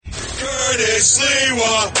Curtis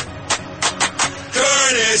Lewa.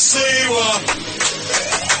 Curtis Lewa.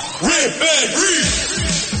 Rip and Read.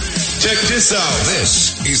 Check this out.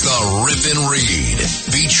 This is the Rip and Read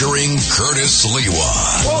featuring Curtis Lewa.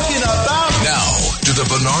 Walking about. Now to the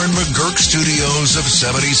Bernard McGurk studios of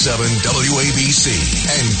 77 WABC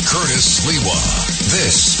and Curtis Lewa.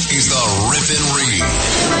 This is the Rip and Read.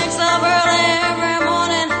 She wakes up early every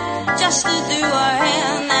morning just to do her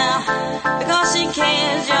hair now because she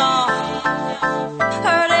cares, y'all.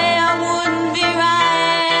 Her day wouldn't be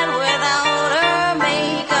right without her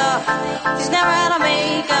makeup. She's never had a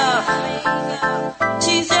makeup.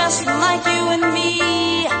 She's just like you and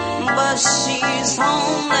me, but she's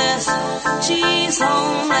homeless. She's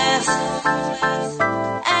homeless.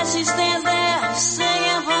 As she stands there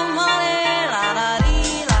singing for money.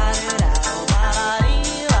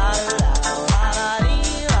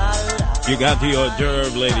 You got the hors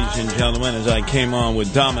d'oeuvre, ladies and gentlemen, as I came on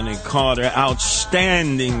with Dominic Carter.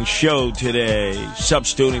 Outstanding show today,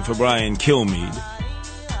 substituting for Brian Kilmeade,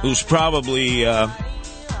 who's probably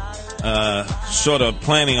sort of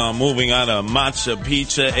planning on moving out of Matza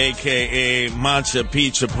Pizza, a.k.a. Matza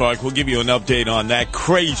Pizza Park. We'll give you an update on that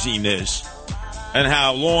craziness and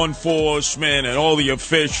how law enforcement and all the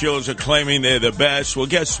officials are claiming they're the best. Well,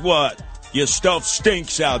 guess what? Your stuff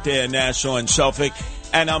stinks out there in Nassau and Suffolk.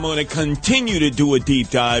 And I'm going to continue to do a deep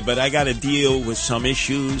dive, but I got to deal with some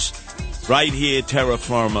issues right here, terra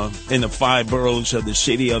firma, in the 5 boroughs of the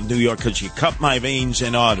city of New York, because you cut my veins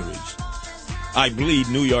and arteries. I bleed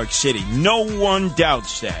New York City. No one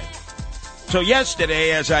doubts that. So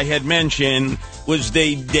yesterday, as I had mentioned, was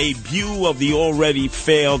the debut of the already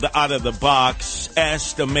failed Out of the Box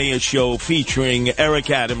Ask the Mayor show featuring Eric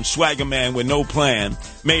Adams, swagger man with no plan,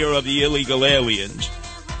 mayor of the illegal aliens.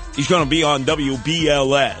 He's going to be on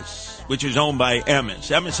WBLS, which is owned by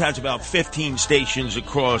Emmis. Emmis has about 15 stations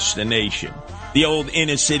across the nation. The old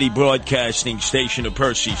inner city broadcasting station of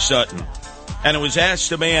Percy Sutton. And it was Ask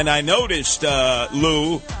the Man. I noticed,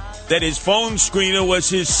 Lou, that his phone screener was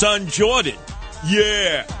his son Jordan.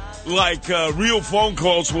 Yeah, like real phone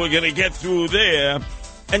calls were going to get through there.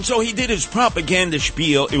 And so he did his propaganda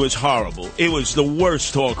spiel. It was horrible. It was the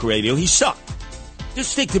worst talk radio. He sucked.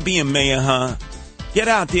 Just stick to being mayor, huh? Get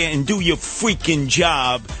out there and do your freaking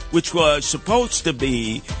job, which was supposed to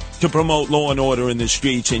be to promote law and order in the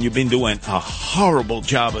streets, and you've been doing a horrible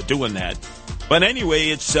job of doing that. But anyway,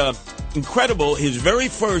 it's incredible, his very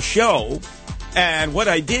first show, and what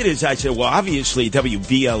I did is I said, well, obviously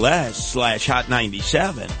WBLS/Hot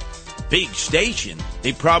 97, big station,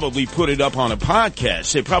 they probably put it up on a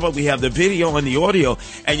podcast. They probably have the video and the audio,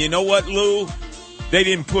 and you know what, Lou? They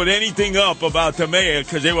didn't put anything up about the mayor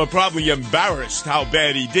because they were probably embarrassed how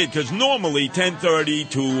bad he did. Because normally 10:30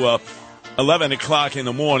 to 11 o'clock in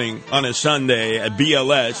the morning on a Sunday at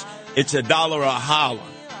BLS, it's $1 a holler.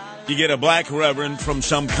 You get a black reverend from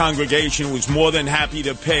some congregation who's more than happy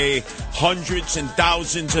to pay hundreds and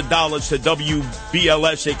thousands of dollars to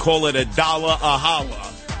WBLS. They call it $1 a holler.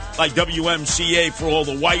 Like WMCA for all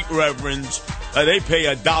the white reverends, they pay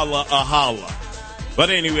 $1 a holler. But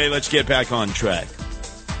anyway, let's get back on track.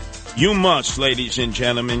 You must, ladies and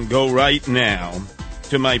gentlemen, go right now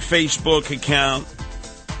to my Facebook account,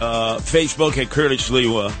 Facebook at Curtis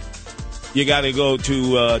Lewa. You got to go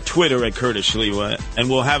to Twitter at Curtis Lewa, and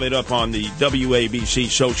we'll have it up on the WABC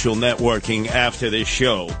social networking after this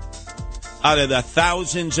show. Out of the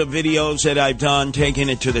thousands of videos that I've done, taking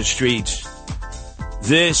it to the streets,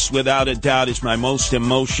 this, without a doubt, is my most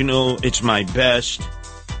emotional. It's my best.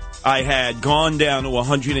 I had gone down to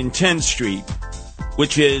 110th Street,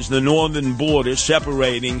 which is the northern border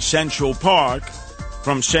separating Central Park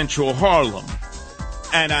from Central Harlem.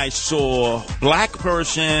 And I saw black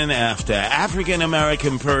person after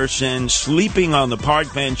African-American person sleeping on the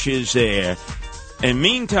park benches there. And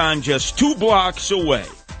meantime, just 2 blocks away,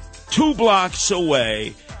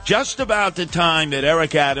 just about the time that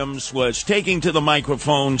Eric Adams was taking to the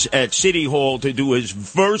microphones at City Hall to do his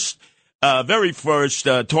very first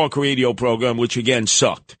talk radio program, which again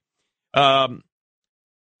sucked.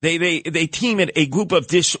 They team at a group of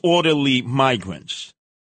disorderly migrants.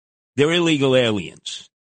 They're illegal aliens.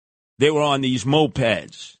 They were on these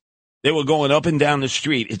mopeds. They were going up and down the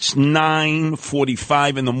street. It's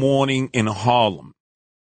 9:45 in the morning in Harlem.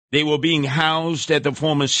 They were being housed at the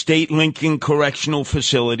former State Lincoln Correctional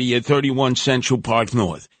Facility at 31 Central Park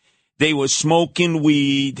North. They were smoking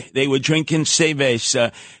weed. They were drinking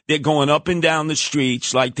cerveza. They're going up and down the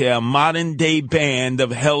streets like they're a modern-day band of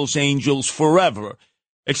Hell's Angels forever,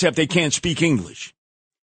 except they can't speak English.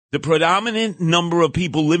 The predominant number of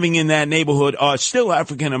people living in that neighborhood are still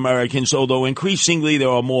African Americans, although increasingly there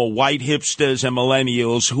are more white hipsters and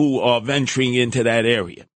millennials who are venturing into that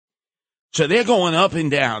area. So they're going up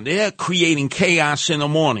and down. They're creating chaos in the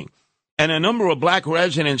morning. And a number of black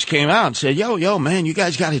residents came out and said, yo, man, you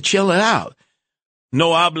guys got to chill it out.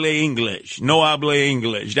 No habla English. No habla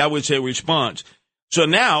English. That was their response. So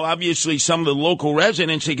now, obviously, some of the local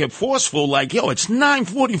residents, they get forceful, like, yo, it's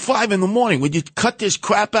 9:45 in the morning. Would you cut this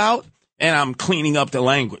crap out? And I'm cleaning up the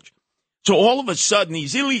language. So all of a sudden,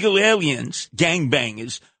 these illegal aliens,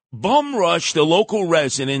 gangbangers, bum rush the local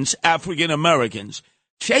residents, African Americans,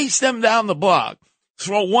 chase them down the block,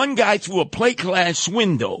 throw one guy through a plate glass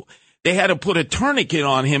window. They had to put a tourniquet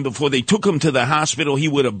on him before they took him to the hospital. He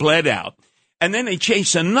would have bled out. And then they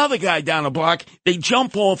chase another guy down the block. They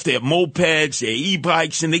jump off their mopeds, their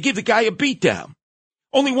e-bikes, and they give the guy a beatdown.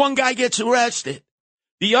 Only one guy gets arrested.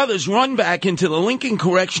 The others run back into the Lincoln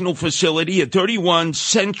Correctional Facility at 31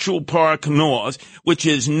 Central Park North, which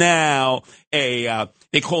is now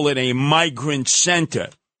they call it a migrant center.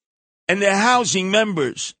 And they're housing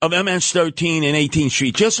members of MS-13 and 18th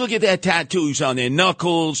Street. Just look at their tattoos on their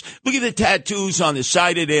knuckles. Look at the tattoos on the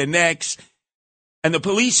side of their necks. And the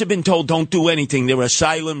police have been told don't do anything. They're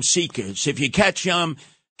asylum seekers. If you catch them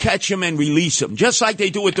and release them, just like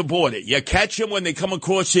they do at the border. You catch them when they come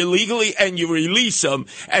across illegally and you release them,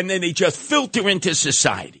 and then they just filter into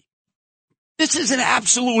society. This is an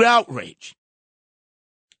absolute outrage.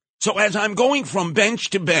 So as I'm going from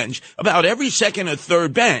bench to bench, about every second or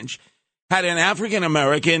third bench had an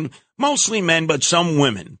African-American, mostly men, but some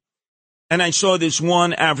women. And I saw this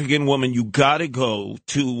one African woman. You got to go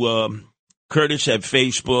to Curtis at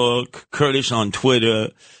Facebook, Curtis on Twitter,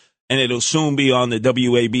 and it'll soon be on the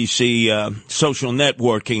WABC social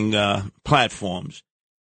networking platforms.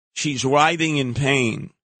 She's writhing in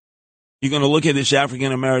pain. You're going to look at this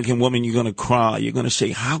African-American woman, you're going to cry. You're going to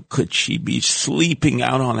say, how could she be sleeping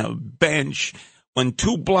out on a bench when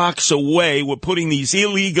 2 blocks away we're putting these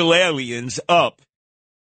illegal aliens up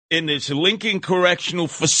in this Lincoln Correctional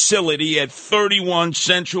Facility at 31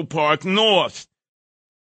 Central Park North?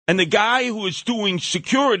 And the guy who is doing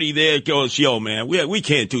security there goes, yo, man, we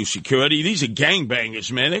can't do security. These are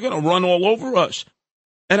gangbangers, man. They're going to run all over us.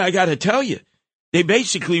 And I got to tell you, they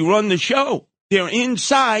basically run the show. They're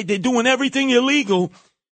inside. They're doing everything illegal,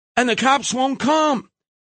 and the cops won't come.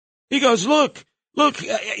 He goes, look, whether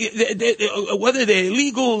they're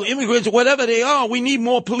illegal immigrants or whatever they are, we need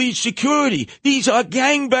more police security. These are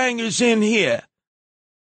gangbangers in here.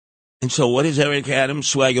 And so what does Eric Adams,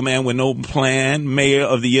 swagger man with no plan, mayor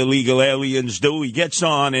of the illegal aliens, do? He gets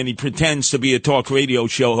on and he pretends to be a talk radio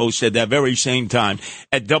show host at that very same time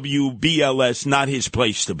at WBLS, not his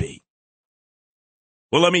place to be.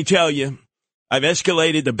 Well, let me tell you, I've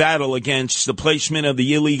escalated the battle against the placement of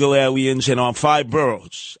the illegal aliens in our 5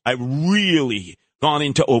 boroughs. I've really gone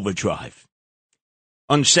into overdrive.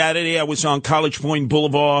 On Saturday, I was on College Point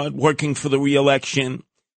Boulevard working for the re-election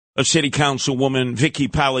of City Councilwoman Vicky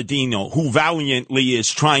Palladino, who valiantly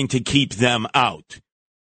is trying to keep them out.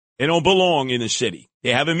 They don't belong in the city.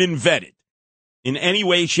 They haven't been vetted in any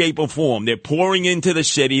way, shape, or form. They're pouring into the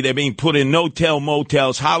city. They're being put in no-tell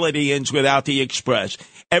motels, Holiday Inns without the express.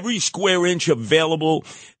 Every square inch available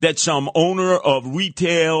that some owner of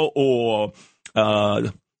retail or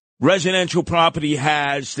residential property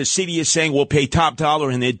has, the city is saying we'll pay top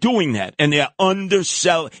dollar, and they're doing that. And they're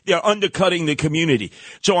undercutting the community.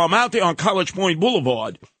 So I'm out there on College Point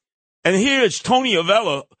Boulevard, and here is Tony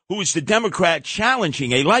Avella, who is the Democrat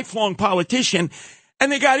challenging a lifelong politician,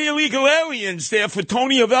 and they got illegal aliens there for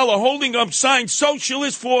Tony Avella holding up signs,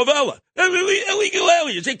 socialist for Avella. Illegal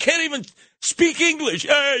aliens. They can't even speak English.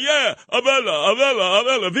 Yeah,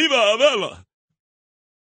 Avella, viva Avella.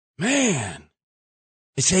 Man.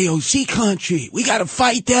 It's AOC country. We got to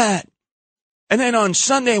fight that. And then on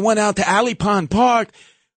Sunday, I went out to Alley Pond Park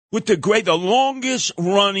with the longest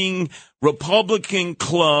running Republican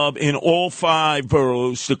club in all 5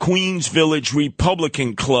 boroughs, the Queens Village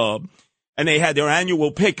Republican Club. And they had their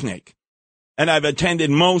annual picnic. And I've attended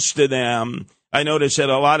most of them. I noticed that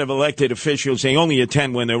a lot of elected officials, they only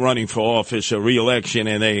attend when they're running for office or re-election,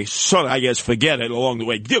 and they sort of, I guess, forget it along the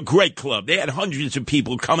way. They're a great club. They had hundreds of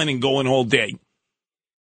people coming and going all day.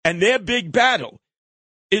 And their big battle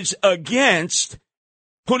is against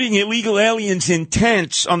putting illegal aliens in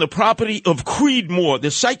tents on the property of Creedmoor, the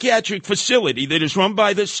psychiatric facility that is run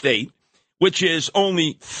by the state, which is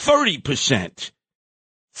only 30%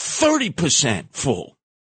 full.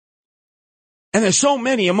 And there's so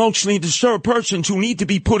many emotionally disturbed persons who need to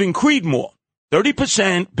be put in Creedmoor.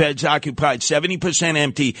 30% beds occupied, 70%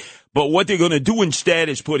 empty. But what they're going to do instead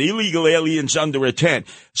is put illegal aliens under a tent.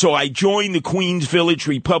 So I joined the Queens Village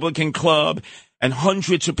Republican Club and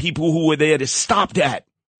hundreds of people who were there to stop that.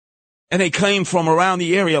 And they came from around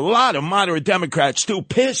the area. A lot of moderate Democrats still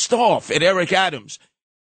pissed off at Eric Adams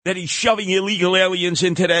that he's shoving illegal aliens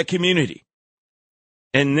into that community.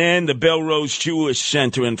 And then the Belrose Jewish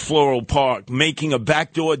Center in Floral Park making a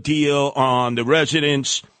backdoor deal on the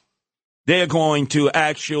residents. They're going to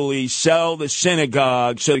actually sell the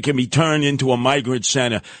synagogue so it can be turned into a migrant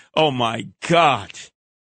center. Oh, my God.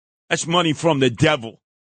 That's money from the devil.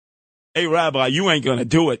 Hey, Rabbi, you ain't going to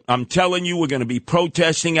do it. I'm telling you, we're going to be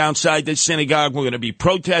protesting outside the synagogue. We're going to be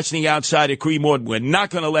protesting outside of Cremord. We're not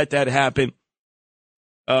going to let that happen.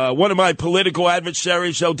 One of my political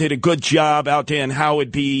adversaries, though, did a good job out there in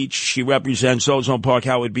Howard Beach. She represents Ozone Park,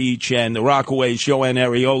 Howard Beach, and the Rockaways, Joanne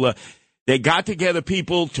Areola. They got together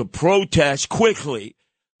people to protest quickly,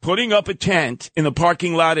 putting up a tent in the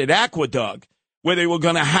parking lot at Aqueduct where they were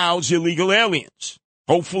going to house illegal aliens.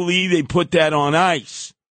 Hopefully they put that on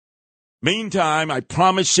ice. Meantime, I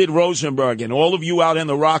promised Sid Rosenberg and all of you out in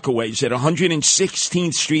the Rockaways that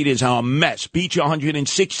 116th Street is a mess. Beach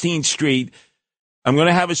 116th Street. I'm going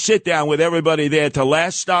to have a sit-down with everybody there at the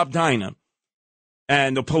Last Stop Diner.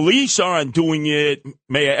 And the police aren't doing it.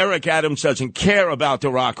 Mayor Eric Adams doesn't care about the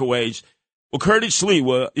Rockaways. Well, Curtis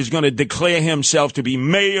Lewa is going to declare himself to be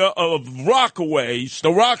mayor of Rockaways,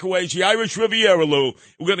 the Irish Riviera, Lou.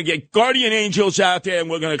 We're going to get guardian angels out there, and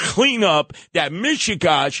we're going to clean up that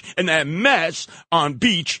mishigash and that mess on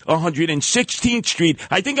Beach 116th Street.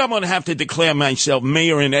 I think I'm going to have to declare myself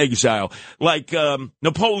mayor in exile, like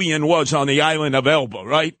Napoleon was on the island of Elba,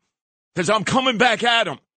 right? Because I'm coming back at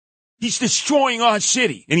him. He's destroying our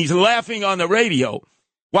city, and he's laughing on the radio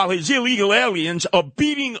while his illegal aliens are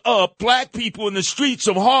beating up black people in the streets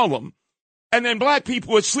of Harlem. And then black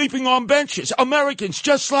people are sleeping on benches. Americans,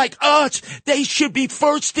 just like us, they should be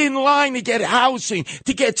first in line to get housing,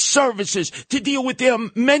 to get services, to deal with their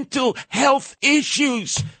mental health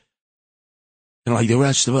issues. And like the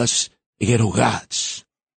rest of us, they get hogats.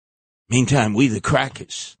 Meantime, we the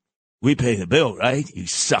crackers. We pay the bill, right? You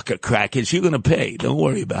sucker crackers. You're going to pay. Don't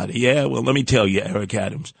worry about it. Yeah, well, let me tell you, Eric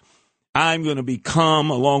Adams. I'm going to become,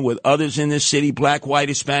 along with others in this city, black, white,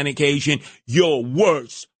 Hispanic, Asian, your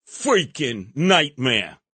worst freaking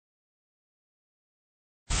nightmare.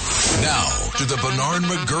 Now to the Bernard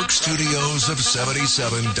McGurk studios of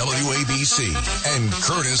 77 WABC and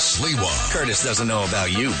Curtis Lewa. Curtis doesn't know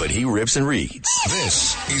about you, but he rips and reads.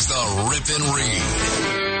 This is the Rip and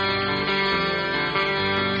Read.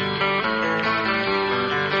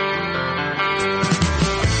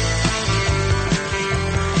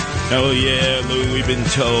 Oh, yeah, Lou, we've been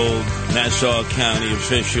told Nassau County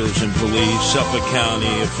officials and police, Suffolk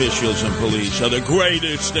County officials and police are the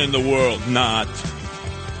greatest in the world. Not.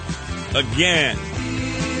 Again,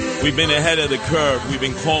 we've been ahead of the curve. We've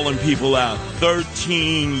been calling people out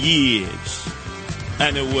 13 years.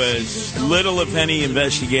 And there was little, if any,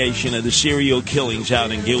 investigation of the serial killings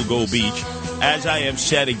out in Gilgo Beach. As I have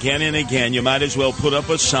said again and again, you might as well put up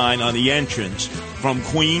a sign on the entrance from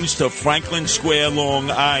Queens to Franklin Square,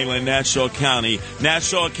 Long Island, Nassau County,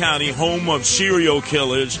 home of serial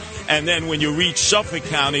killers. And then when you reach Suffolk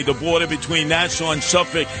County, the border between Nassau and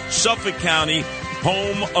Suffolk County,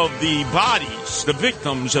 home of the bodies, the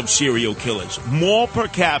victims of serial killers. More per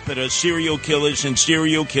capita serial killers and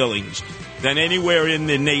serial killings than anywhere in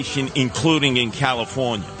the nation, including in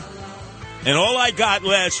California. And all I got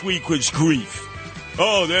last week was grief.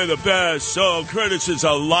 Oh, they're the best. Oh, Curtis is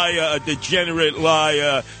a liar, a degenerate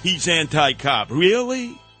liar. He's anti-cop.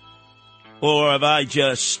 Really? Or have I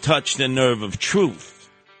just touched the nerve of truth?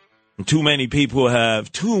 And too many people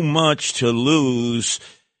have too much to lose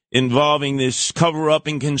involving this cover-up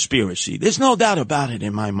and conspiracy. There's no doubt about it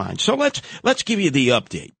in my mind. So let's give you the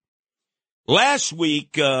update. Last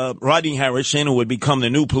week, Rodney Harrison, who would become the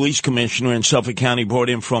new police commissioner in Suffolk County, brought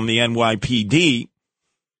in from the NYPD,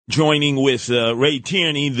 joining with Ray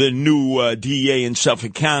Tierney, the new DA in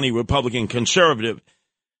Suffolk County, Republican conservative,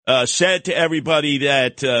 said to everybody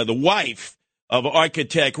that the wife of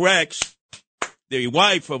Architect Rex,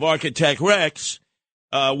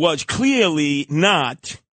 was clearly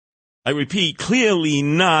not, I repeat, clearly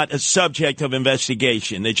not a subject of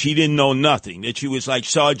investigation, that she didn't know nothing, that she was like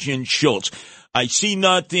Sergeant Schultz. I see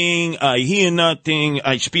nothing, I hear nothing,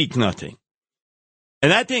 I speak nothing.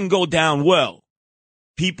 And that didn't go down well.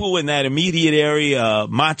 People in that immediate area,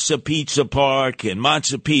 Matza Pizza Park and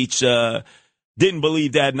Matza Pizza, didn't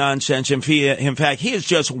believe that nonsense. In fact, here's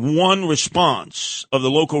just one response of the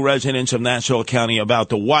local residents of Nassau County about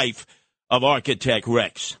the wife of Architect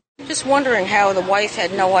Rex. Just wondering how the wife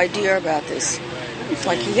had no idea about this.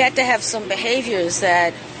 Like, he had to have some behaviors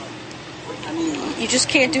that you just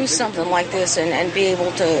can't do something like this and be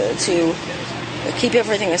able to keep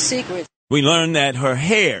everything a secret. We learned that her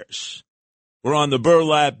hairs were on the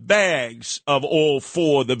burlap bags of all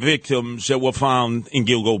four of the victims that were found in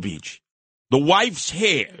Gilgo Beach. The wife's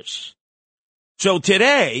hairs. So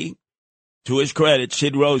today, to his credit,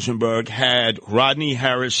 Sid Rosenberg had Rodney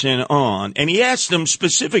Harrison on, and he asked him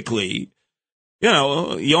specifically,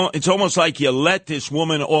 it's almost like you let this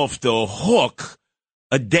woman off the hook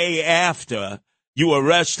a day after you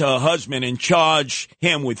arrest her husband and charge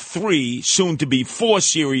him with 3, soon to be 4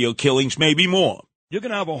 serial killings, maybe more. You're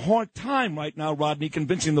going to have a hard time right now, Rodney,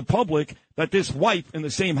 convincing the public that this wife in the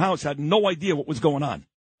same house had no idea what was going on.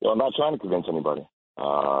 I'm not trying to convince anybody.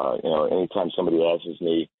 Anytime somebody asks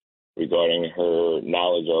me regarding her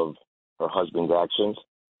knowledge of her husband's actions,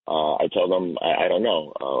 I tell them I don't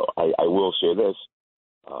know. I will share this.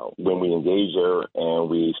 When we engaged her and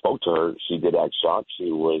we spoke to her, she did act shocked.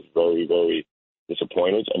 She was very, very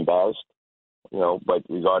disappointed, embarrassed. But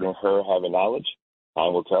regarding her having knowledge,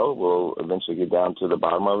 time will tell. We'll eventually get down to the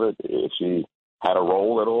bottom of it. If she had a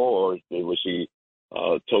role at all, or was she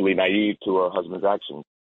totally naive to her husband's actions?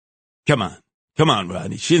 Come on,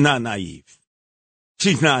 Rodney. She's not naive.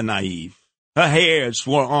 Her hairs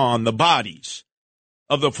were on the bodies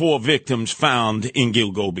of the 4 victims found in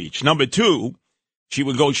Gilgo Beach. Number 2, she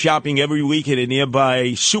would go shopping every week at a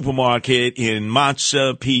nearby supermarket in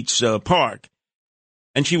Matza Pizza Park.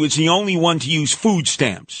 And she was the only one to use food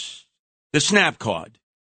stamps, the SNAP card.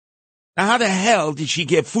 Now, how the hell did she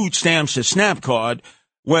get food stamps, the SNAP card,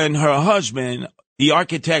 when her husband, the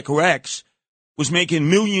architect Rex, was making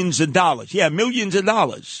millions of dollars? Yeah, millions of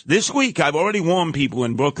dollars. This week, I've already warned people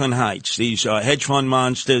in Brooklyn Heights, these hedge fund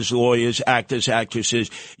monsters, lawyers, actors, actresses,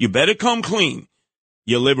 you better come clean.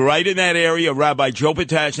 You live right in that area, Rabbi Joe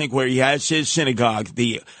Potasnik, where he has his synagogue.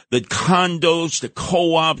 The condos, the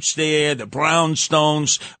co-ops there, the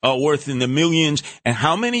brownstones are worth in the millions. And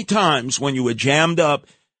how many times when you were jammed up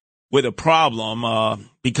with a problem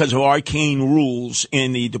because of arcane rules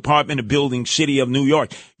in the Department of Building, City of New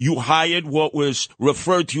York, you hired what was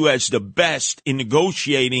referred to as the best in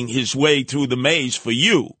negotiating his way through the maze for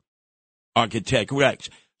you, Architect Rex.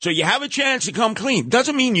 So you have a chance to come clean.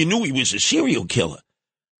 Doesn't mean you knew he was a serial killer.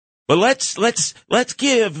 But let's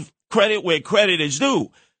give credit where credit is due.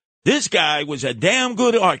 This guy was a damn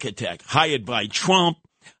good architect, hired by Trump,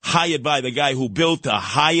 hired by the guy who built the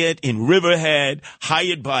Hyatt in Riverhead,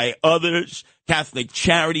 hired by others, Catholic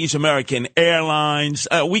Charities, American Airlines.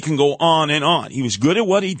 We can go on and on. He was good at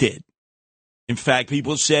what he did. In fact,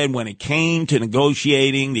 people said when it came to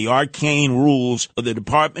negotiating the arcane rules of the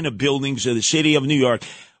Department of Buildings of the City of New York,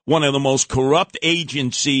 one of the most corrupt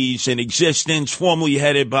agencies in existence, formerly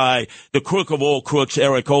headed by the crook of all crooks,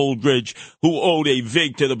 Eric Aldridge, who owed a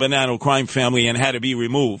vig to the Bonanno crime family and had to be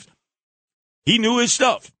removed. He knew his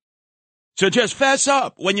stuff. So just fess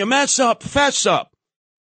up. When you mess up, fess up.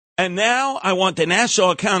 And now I want the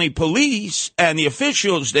Nassau County Police and the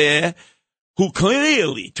officials there who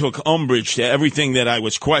clearly took umbrage to everything that I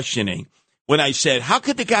was questioning when I said, how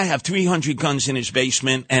could the guy have 300 guns in his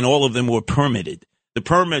basement and all of them were permitted? The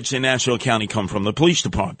permits in Nassau County come from the police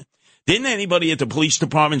department. Didn't anybody at the police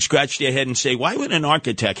department scratch their head and say, why would an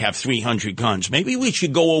architect have 300 guns? Maybe we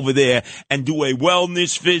should go over there and do a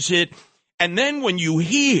wellness visit. And then when you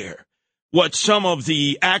hear what some of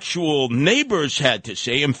the actual neighbors had to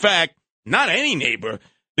say, in fact, not any neighbor,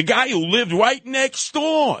 the guy who lived right next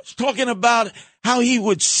door is talking about how he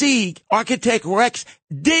would see Architect Rex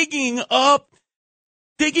digging up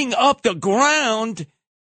the ground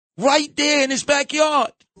right there in his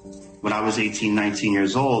backyard. When I was 18, 19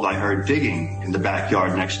 years old, I heard digging in the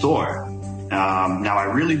backyard next door. Now, I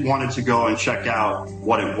really wanted to go and check out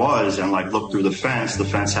what it was and, look through the fence. The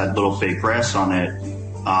fence had little fake grass on it,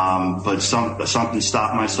 but something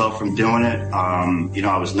stopped myself from doing it.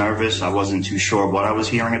 I was nervous. I wasn't too sure what I was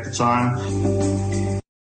hearing at the time.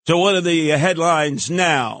 So what are the headlines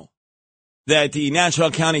now? That the Nassau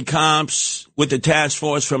County cops with the task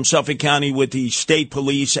force from Suffolk County with the state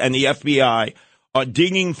police and the FBI are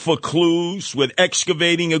digging for clues with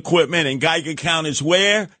excavating equipment and Geiger counters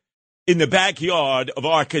where? In the backyard of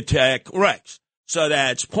Architect Rex. So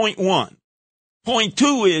that's point 1. Point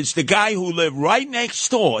 2 is the guy who lived right next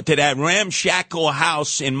door to that ramshackle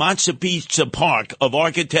house in Matza Pizza Park of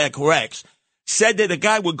Architect Rex said that the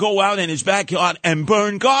guy would go out in his backyard and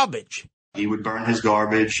burn garbage. He would burn his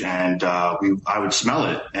garbage, and I would smell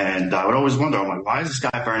it. And I would always wonder, I'm like, why is this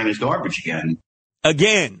guy burning his garbage again?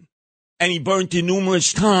 Again. And he burnt it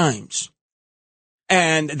numerous times.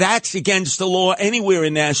 And that's against the law anywhere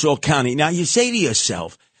in Nassau County. Now, you say to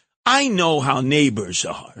yourself, I know how neighbors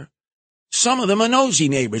are. Some of them are nosy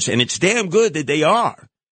neighbors, and it's damn good that they are.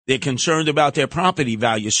 They're concerned about their property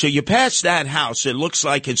value. So you pass that house. It looks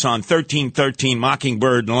like it's on 1313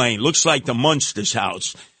 Mockingbird Lane. Looks like the Munster's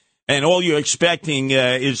house. And all you're expecting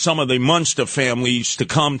is some of the Munster families to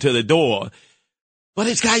come to the door. But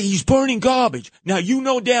he's burning garbage. Now, you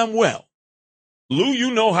know damn well, Lou,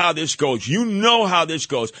 you know how this goes. You know how this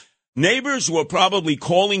goes. Neighbors were probably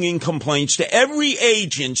calling in complaints to every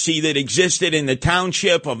agency that existed in the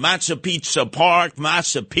township of Massapequa Park,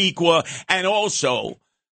 Massapequa, and also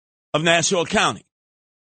of Nassau County.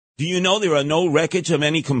 Do you know there are no records of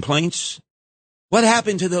any complaints? What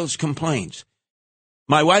happened to those complaints?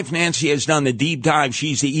 My wife, Nancy, has done the deep dive.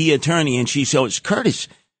 She's the e-attorney, and she says, Curtis,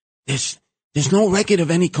 there's no record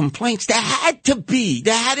of any complaints. There had to be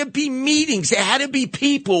meetings. There had to be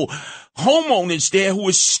people, homeowners there who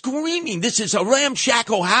were screaming, this is a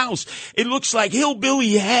ramshackle house. It looks like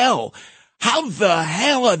hillbilly hell. How the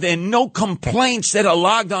hell are there no complaints that are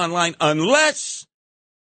logged online unless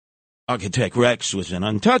Architect Rex was an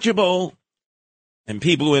untouchable and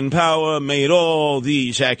people in power made all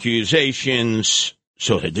these accusations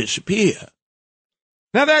sort of disappear?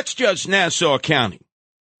 Now, that's just Nassau County.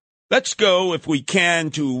 Let's go, if we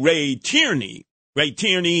can, to Ray Tierney. Ray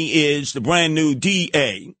Tierney is the brand new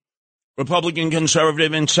DA, Republican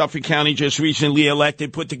conservative in Suffolk County, just recently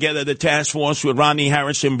elected, put together the task force with Rodney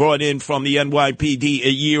Harrison, brought in from the NYPD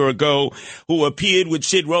a year ago, who appeared with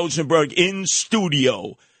Sid Rosenberg in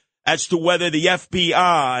studio as to whether the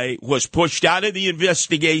FBI was pushed out of the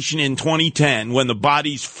investigation in 2010 when the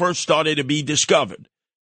bodies first started to be discovered,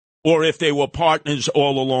 or if they were partners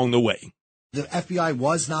all along the way. The FBI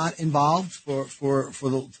was not involved for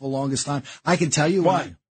the longest time. I can tell you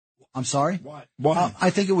why. I'm sorry? Why? I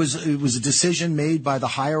think it was a decision made by the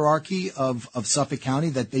hierarchy of Suffolk County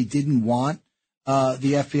that they didn't want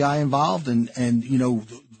the FBI involved, and the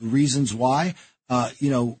reasons why.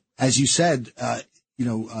 As you said,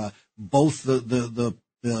 both the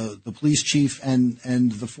police chief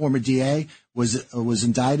and the former DA was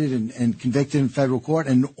indicted and convicted in federal court,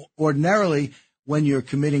 and ordinarily, when you're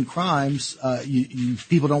committing crimes,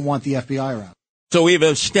 people don't want the FBI around. So we've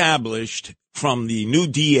established from the new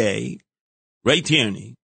DA, Ray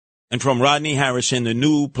Tierney, and from Rodney Harrison, the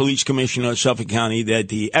new police commissioner of Suffolk County, that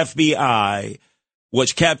the FBI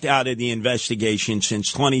was kept out of the investigation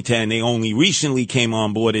since 2010. They only recently came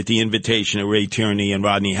on board at the invitation of Ray Tierney and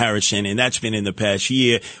Rodney Harrison, and that's been in the past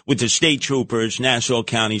year with the state troopers, Nassau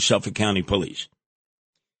County, Suffolk County Police.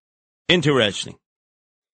 Interesting.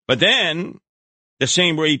 But then the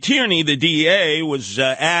same Ray Tierney, the DA, was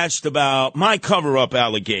asked about my cover-up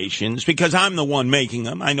allegations because I'm the one making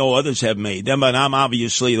them. I know others have made them, but I'm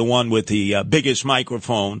obviously the one with the biggest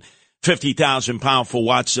microphone, 50,000 powerful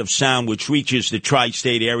watts of sound, which reaches the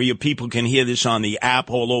tri-state area. People can hear this on the app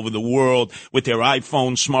all over the world with their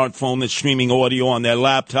iPhone, smartphone, that's streaming audio on their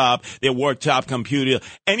laptop, their worktop computer,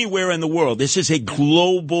 anywhere in the world. This is a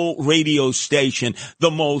global radio station, the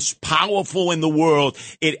most powerful in the world.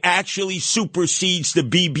 It actually supersedes the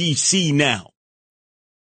BBC now.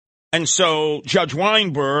 And so Judge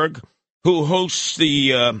Weinberg, who hosts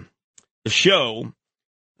the show,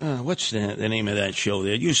 what's the name of that show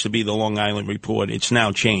there? It used to be the Long Island Report. It's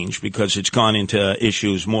now changed because it's gone into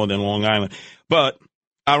issues more than Long Island. But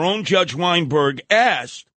our own Judge Weinberg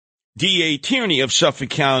asked D.A. Tierney of Suffolk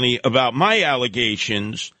County about my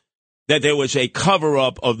allegations that there was a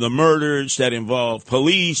cover-up of the murders that involved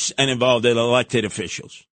police and involved elected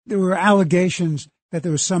officials. There were allegations that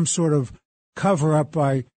there was some sort of cover-up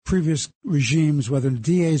by previous regimes, whether the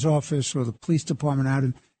DA's office or the police department out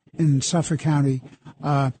in Suffolk County.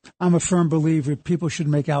 I'm a firm believer people should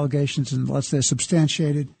make allegations unless they're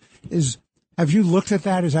substantiated. Have you looked at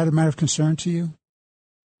that? Is that a matter of concern to you?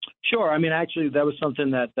 Sure. I mean, actually, that was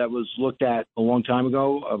something that was looked at a long time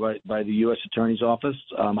ago by the U.S. Attorney's Office.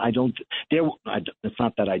 It's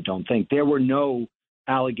not that I don't think. There were no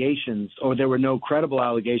allegations, or there were no credible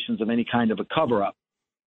allegations of any kind of a cover-up.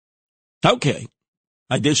 Okay.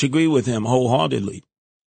 I disagree with him wholeheartedly.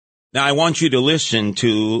 Now, I want you to listen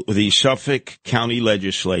to the Suffolk County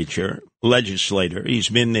legislator. He's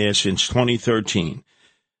been there since 2013.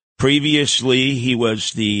 Previously, he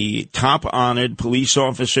was the top honored police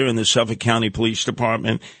officer in the Suffolk County Police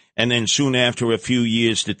Department, and then soon after, a few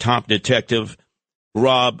years, the top detective,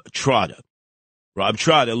 Rob Trotter. Rob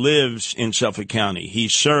Trotter lives in Suffolk County. He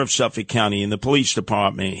served Suffolk County in the police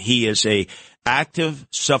department. He is a active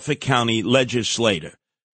Suffolk County legislator.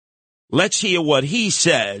 Let's hear what he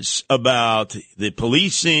says about the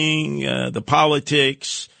policing, the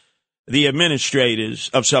politics, the administrators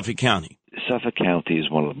of Suffolk County. Suffolk County is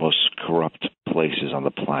one of the most corrupt places on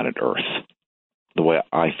the planet Earth. The way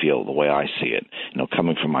I feel, the way I see it,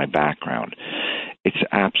 coming from my background, it's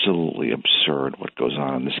absolutely absurd what goes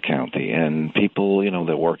on in this county. And people,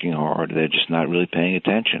 they're working hard. They're just not really paying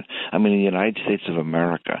attention. I mean, in the United States of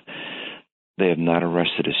America, they have not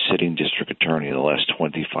arrested a sitting district attorney in the last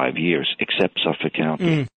 25 years, except Suffolk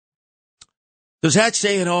County. Does that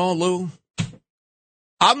say it all, Lou?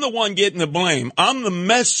 I'm the one getting the blame. I'm the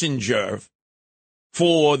messenger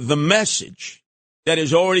for the message that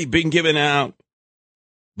has already been given out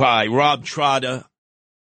by Rob Trotter,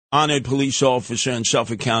 honored police officer in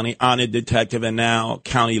Suffolk County, honored detective, and now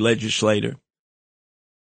county legislator.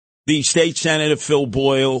 The state senator, Phil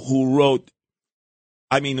Boyle, who wrote,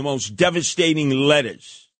 the most devastating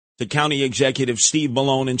letters to county executive Steve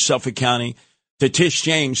Malone in Suffolk County, to Tish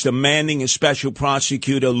James demanding a special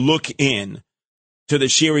prosecutor look in to the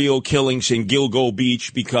serial killings in Gilgo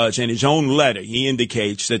Beach, because in his own letter, he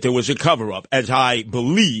indicates that there was a cover-up, as I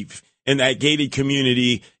believe, in that gated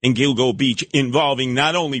community in Gilgo Beach involving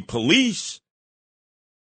not only police,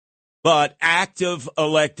 but active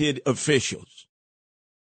elected officials.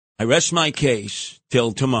 I rest my case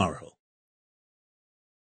till tomorrow.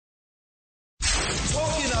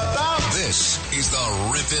 This is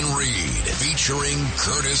the Rip and Read featuring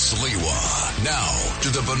Curtis Lewa. Now to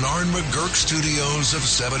the Bernard McGurk studios of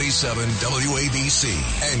 77 WABC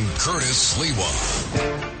and Curtis Lewa.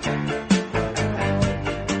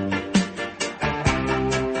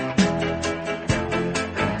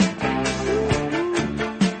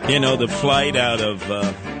 The flight out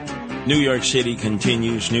of New York City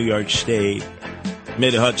continues, New York State,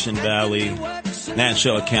 Mid-Hudson Valley,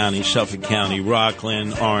 Nassau County, Suffolk County,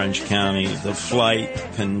 Rockland, Orange County. The flight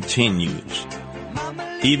continues.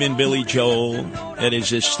 Even Billy Joel at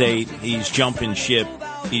his estate, he's jumping ship.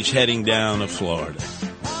 He's heading down to Florida.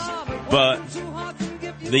 But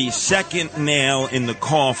the second nail in the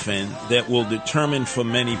coffin that will determine for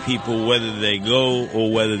many people whether they go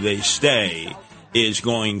or whether they stay is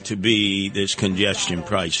going to be this congestion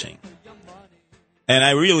pricing. And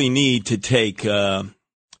I really need to take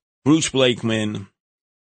Bruce Blakeman,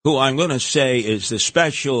 who I'm going to say is the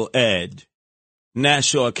special ed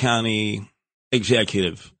Nassau County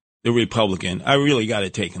executive, the Republican. I really got to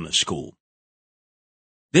take him to school.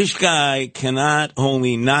 This guy cannot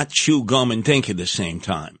only not chew gum and think at the same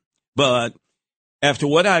time, but after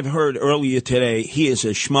what I've heard earlier today, he is a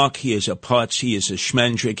schmuck, he is a putz, he is a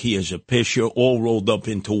schmendrick, he is a pisher, all rolled up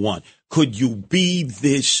into one. Could you be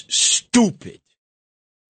this stupid?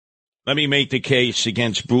 Let me make the case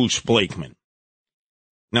against Bruce Blakeman.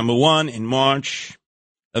 Number one, in March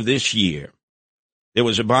of this year, there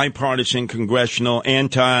was a bipartisan congressional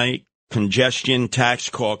anti-congestion tax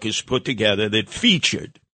caucus put together that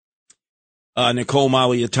featured Nicole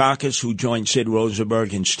Malliotakis, who joined Sid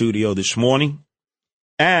Rosenberg in studio this morning,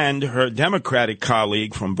 and her Democratic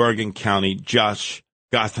colleague from Bergen County, Josh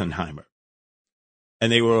Gothenheimer.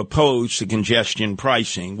 And they were opposed to congestion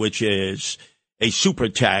pricing, which is a super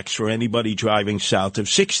tax for anybody driving south of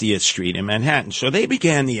 60th Street in Manhattan. So they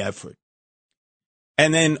began the effort.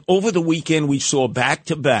 And then over the weekend, we saw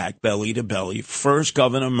back-to-back, belly to belly. First,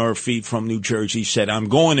 Governor Murphy from New Jersey said, I'm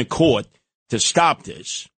going to court to stop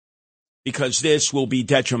this, because this will be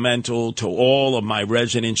detrimental to all of my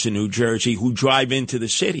residents in New Jersey who drive into the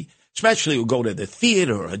city, especially who go to the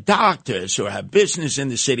theater or doctors or have business in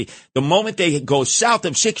the city. The moment they go south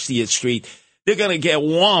of 60th Street, they're going to get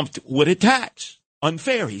whomped with a tax.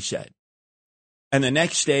 Unfair, he said. And the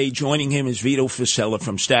next day, joining him is Vito Fossella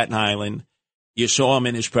from Staten Island. You saw him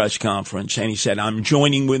in his press conference, and he said, I'm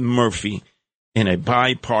joining with Murphy in a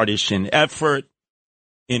bipartisan effort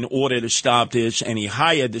in order to stop this, and he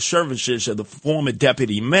hired the services of the former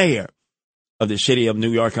deputy mayor of the city of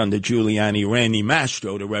New York under Giuliani, Randy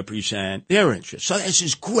Mastro, to represent their interests. So this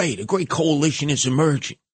is great. A great coalition is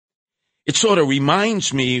emerging. It sort of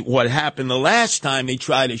reminds me what happened the last time they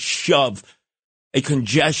tried to shove a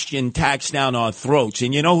congestion tax down our throats.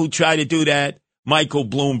 And you know who tried to do that? Michael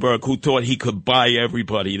Bloomberg, who thought he could buy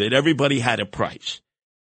everybody, that everybody had a price.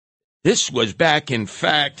 This was back, in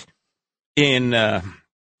fact, in... it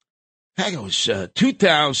was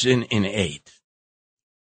 2008,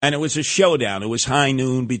 and it was a showdown. It was high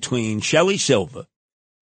noon between Shelley Silver,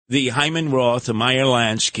 the Hyman Roth, the Meyer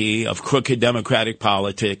Lansky of crooked Democratic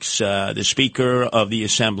politics, the Speaker of the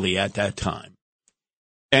Assembly at that time,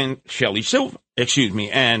 and Michael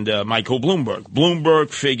Bloomberg. Bloomberg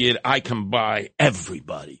figured, I can buy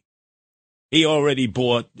everybody. He already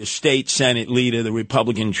bought the state Senate leader, the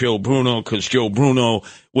Republican Joe Bruno, because Joe Bruno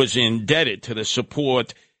was indebted to the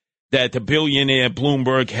support that the billionaire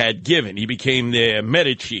Bloomberg had given. He became their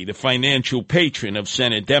Medici, the financial patron of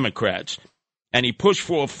Senate Democrats. And he pushed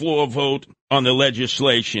for a floor vote on the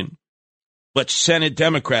legislation. But Senate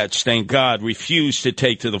Democrats, thank God, refused to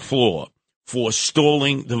take to the floor,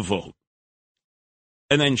 forestalling the vote.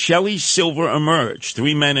 And then Shelley Silver emerged,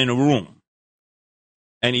 3 men in a room.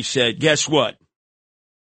 And he said, guess what?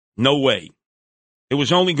 No way. It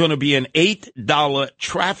was only going to be an $8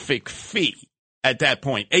 traffic fee at that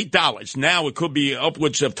point. $8. Now it could be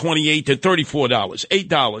upwards of $28 to $34.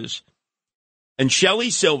 $8. And Shelley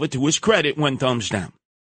Silver, to his credit, went thumbs down.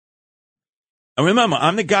 And remember,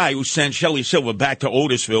 I'm the guy who sent Shelley Silver back to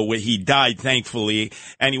Otisville, where he died, thankfully,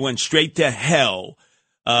 and he went straight to hell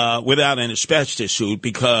without an asbestos suit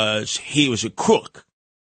because he was a crook.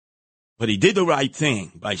 But he did the right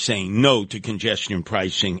thing by saying no to congestion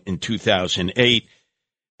pricing in 2008.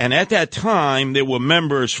 And at that time, there were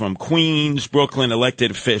members from Queens, Brooklyn,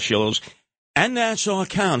 elected officials, and Nassau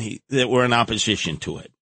County that were in opposition to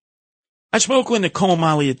it. I spoke with Nicole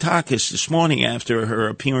Malliotakis this morning after her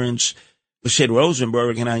appearance with Sid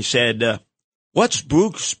Rosenberg, and I said, what's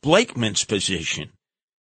Bruce Blakeman's position?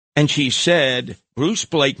 And she said, Bruce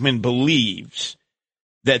Blakeman believes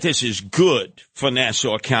that this is good for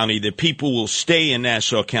Nassau County, that people will stay in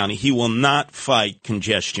Nassau County. He will not fight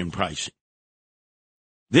congestion pricing.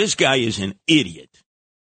 This guy is an idiot.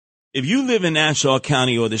 If you live in Nassau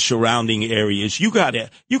County or the surrounding areas, you gotta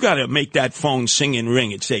make that phone sing and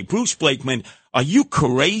ring and say, Bruce Blakeman, are you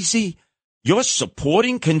crazy? You're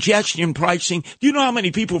supporting congestion pricing? Do you know how many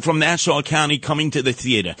people from Nassau County coming to the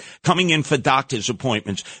theater, coming in for doctor's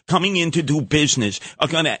appointments, coming in to do business, are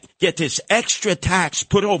going to get this extra tax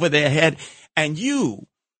put over their head? And you,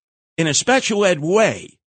 in a special ed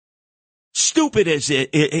way, stupid as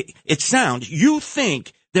it sounds, you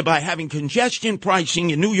think that by having congestion pricing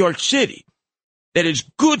in New York City, that is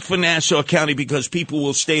good for Nassau County because people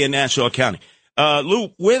will stay in Nassau County.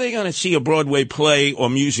 Lou, where are they going to see a Broadway play or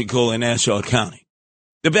musical in Nassau County?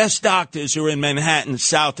 The best doctors are in Manhattan,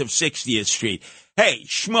 south of 60th Street. Hey,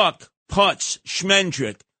 Schmuck, Putz,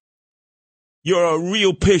 Schmendrick, you're a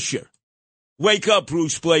real pisher. Wake up,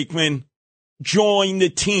 Bruce Blakeman. Join the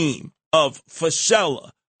team of Fasella,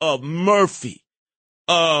 of Murphy,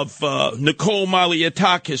 of Nicole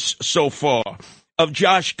Malliotakis so far, of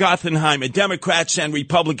Josh Gothenheimer, Democrats and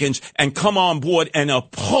Republicans, and come on board and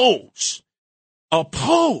oppose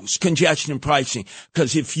congestion pricing,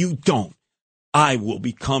 because if you don't, I will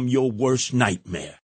become your worst nightmare.